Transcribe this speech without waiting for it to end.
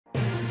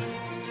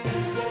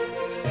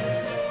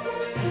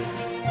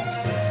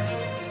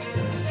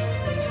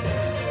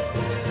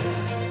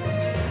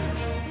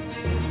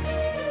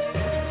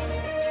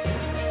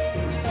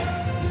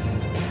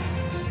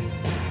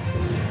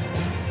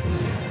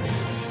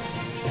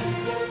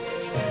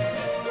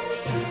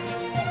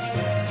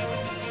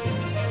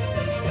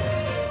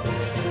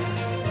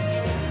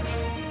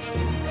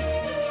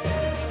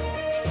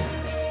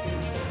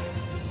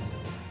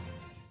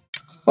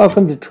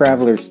Welcome to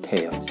Traveler's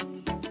Tales.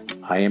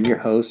 I am your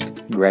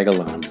host, Greg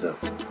Alonzo.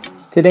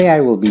 Today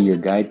I will be your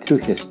guide through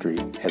history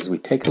as we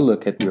take a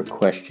look at your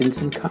questions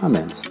and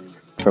comments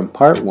from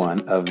part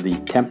 1 of the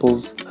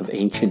Temples of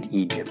Ancient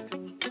Egypt.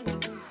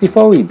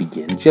 Before we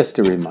begin, just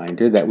a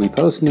reminder that we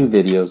post new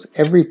videos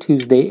every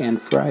Tuesday and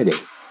Friday.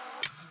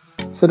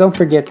 So don't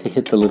forget to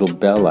hit the little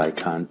bell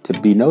icon to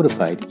be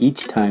notified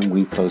each time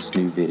we post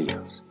new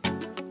videos.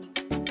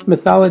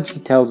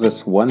 Mythology tells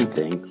us one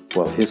thing,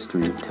 while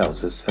history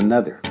tells us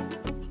another.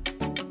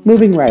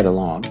 Moving right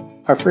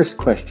along, our first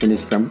question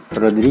is from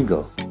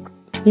Rodrigo.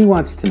 He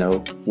wants to know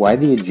why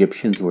the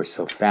Egyptians were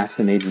so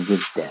fascinated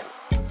with death.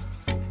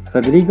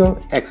 Rodrigo,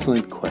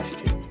 excellent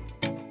question.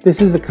 This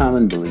is a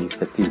common belief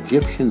that the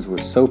Egyptians were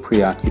so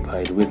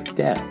preoccupied with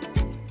death.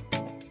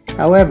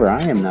 However,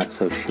 I am not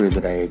so sure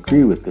that I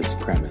agree with this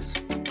premise.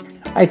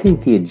 I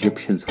think the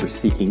Egyptians were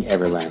seeking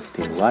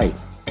everlasting life.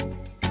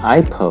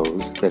 I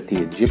pose that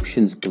the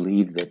Egyptians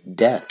believed that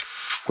death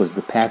was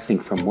the passing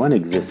from one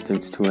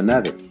existence to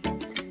another.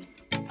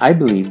 I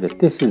believe that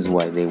this is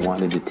why they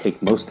wanted to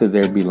take most of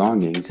their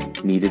belongings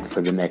needed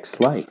for the next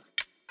life.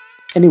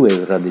 Anyway,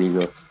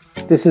 Rodrigo,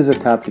 this is a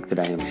topic that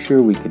I am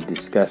sure we could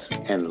discuss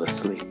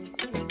endlessly.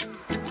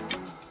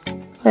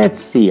 Let's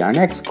see, our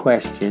next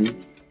question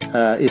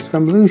is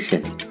from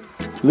Lucian.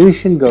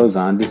 Lucian goes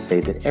on to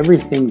say that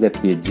everything that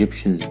the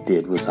Egyptians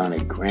did was on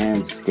a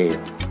grand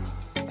scale.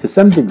 To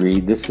some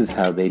degree, this is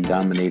how they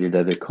dominated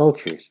other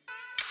cultures.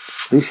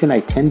 Lucian, I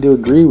tend to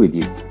agree with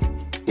you.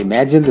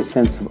 Imagine the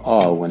sense of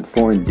awe when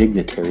foreign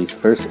dignitaries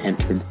first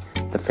entered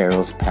the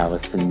pharaoh's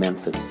palace in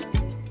Memphis.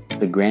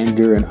 The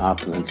grandeur and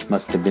opulence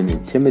must have been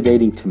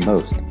intimidating to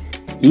most,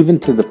 even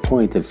to the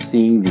point of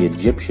seeing the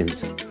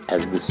Egyptians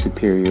as the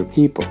superior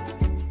people.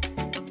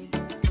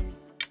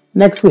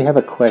 Next, we have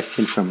a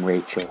question from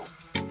Rachel.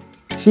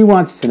 She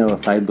wants to know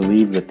if I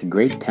believe that the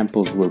great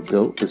temples were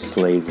built with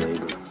slave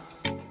labor.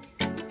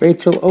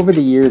 Rachel, over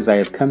the years I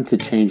have come to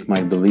change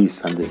my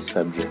beliefs on this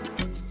subject.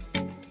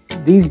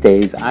 These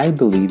days, I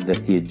believe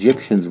that the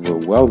Egyptians were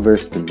well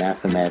versed in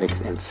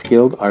mathematics and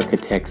skilled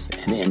architects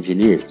and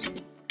engineers.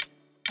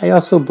 I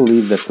also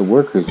believe that the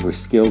workers were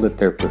skilled at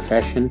their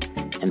profession,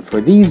 and for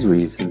these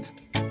reasons,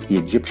 the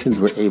Egyptians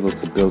were able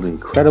to build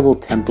incredible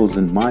temples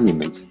and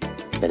monuments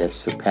that have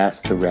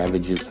surpassed the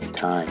ravages of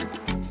time,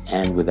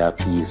 and without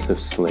the use of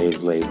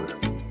slave labor.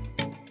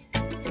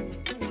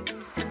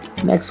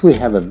 Next, we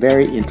have a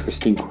very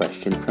interesting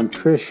question from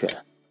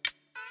Tricia.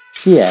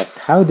 She asks,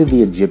 how did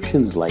the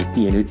Egyptians light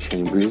the inner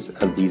chambers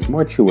of these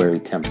mortuary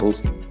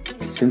temples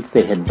since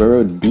they had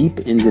burrowed deep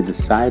into the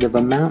side of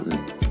a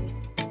mountain?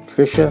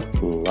 Tricia,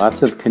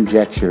 lots of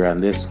conjecture on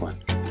this one.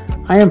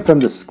 I am from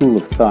the school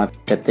of thought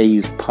that they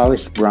used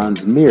polished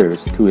bronze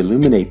mirrors to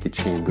illuminate the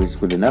chambers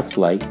with enough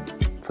light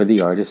for the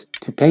artist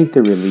to paint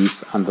the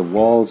reliefs on the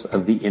walls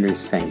of the inner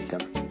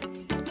sanctum.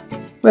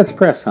 Let's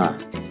press on.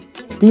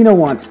 Dina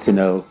wants to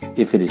know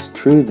if it is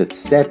true that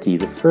Seti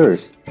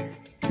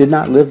I did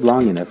not live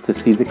long enough to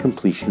see the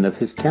completion of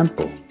his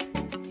temple.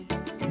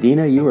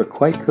 Dina, you are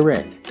quite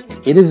correct.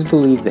 It is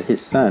believed that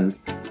his son,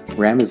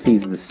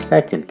 Ramesses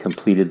II,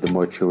 completed the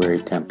mortuary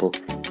temple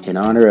in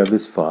honor of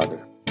his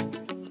father.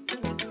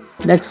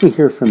 Next we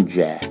hear from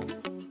Jack.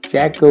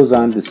 Jack goes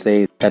on to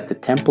say that the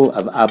temple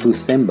of Abu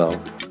Simbel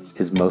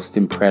is most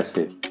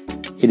impressive.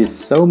 It is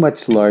so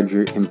much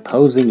larger,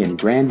 imposing, and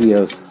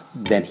grandiose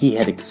than he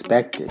had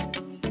expected.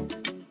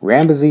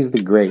 Ramesses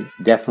the Great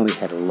definitely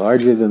had a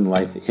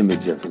larger-than-life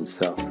image of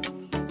himself.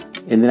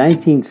 In the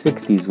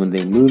 1960s, when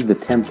they moved the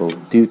temple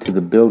due to the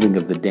building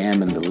of the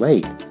dam in the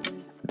lake,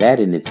 that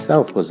in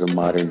itself was a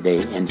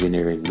modern-day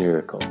engineering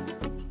miracle.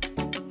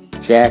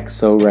 Jack,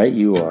 so right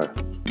you are.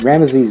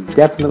 Ramesses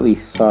definitely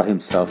saw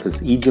himself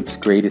as Egypt's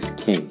greatest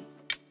king.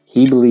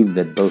 He believed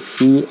that both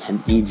he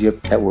and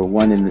Egypt that were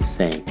one and the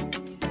same.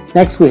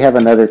 Next we have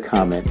another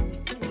comment.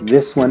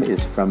 This one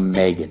is from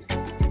Megan.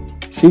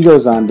 She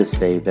goes on to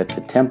say that the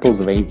temples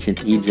of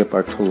ancient Egypt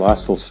are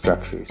colossal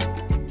structures.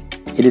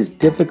 It is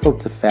difficult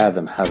to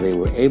fathom how they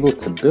were able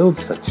to build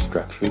such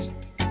structures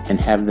and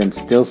have them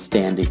still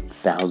standing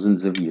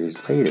thousands of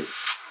years later.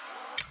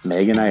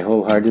 Megan, I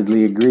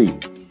wholeheartedly agree.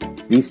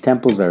 These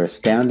temples are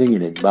astounding,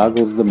 and it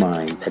boggles the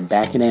mind that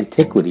back in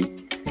antiquity,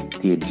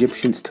 the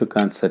Egyptians took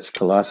on such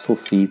colossal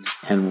feats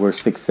and were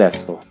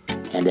successful.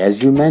 And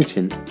as you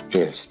mentioned,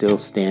 they are still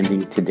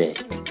standing today.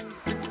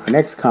 Our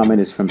next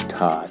comment is from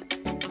Todd.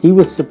 He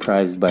was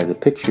surprised by the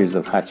pictures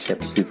of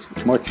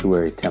Hatshepsut's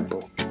mortuary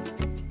temple.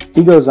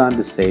 He goes on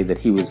to say that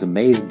he was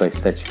amazed by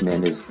such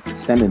men as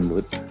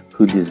Senenmut,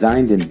 who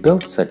designed and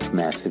built such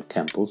massive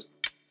temples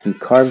and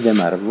carved them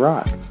out of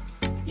rock.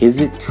 Is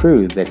it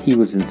true that he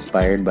was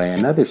inspired by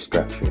another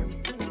structure?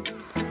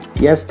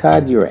 Yes,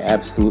 Todd, you are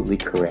absolutely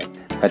correct.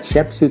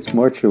 Hatshepsut's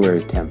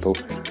mortuary temple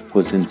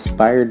was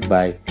inspired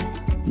by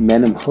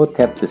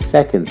Menemhotep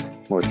II's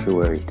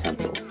mortuary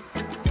temple.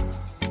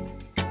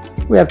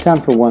 We have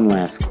time for one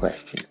last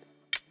question.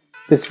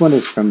 This one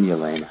is from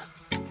Yelena.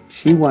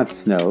 She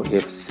wants to know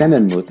if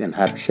Senenmut and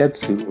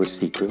Hatshepsut were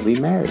secretly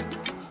married.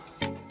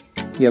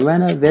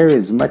 Yelena, there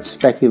is much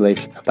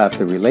speculation about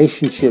the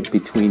relationship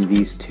between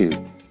these two.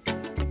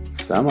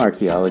 Some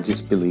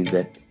archaeologists believe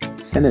that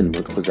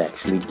Senenmut was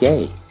actually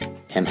gay,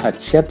 and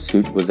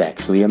Hatshepsut was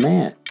actually a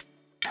man.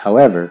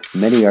 However,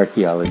 many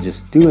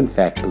archaeologists do in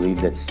fact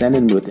believe that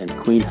Senenmut and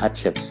Queen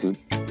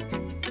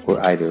Hatshepsut were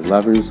either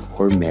lovers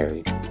or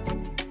married.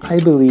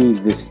 I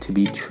believe this to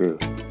be true.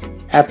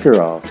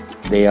 After all,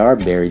 they are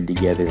buried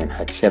together in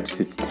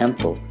Hatshepsut's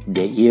temple,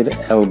 Deir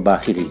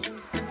el-Bahiri.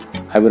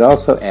 I would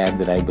also add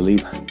that I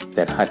believe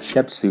that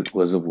Hatshepsut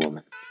was a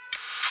woman.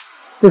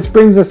 This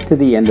brings us to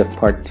the end of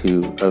part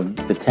 2 of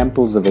the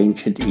Temples of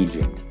Ancient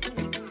Egypt.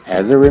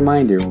 As a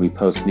reminder, we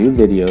post new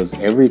videos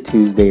every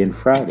Tuesday and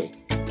Friday.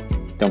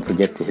 Don't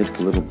forget to hit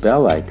the little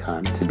bell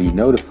icon to be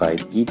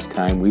notified each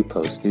time we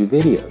post new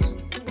videos.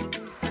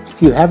 If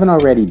you haven't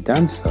already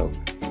done so,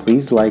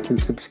 please like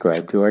and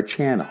subscribe to our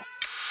channel.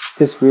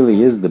 This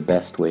really is the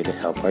best way to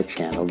help our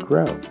channel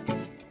grow.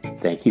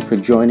 Thank you for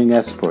joining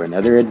us for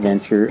another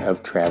adventure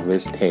of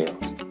Traveler's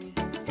Tales.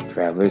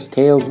 Traveler's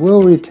Tales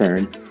will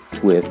return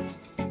with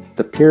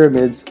the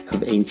Pyramids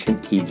of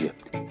Ancient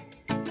Egypt.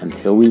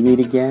 Until we meet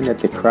again at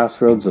the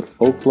crossroads of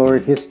folklore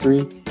and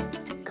history,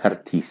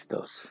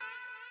 Kartistos.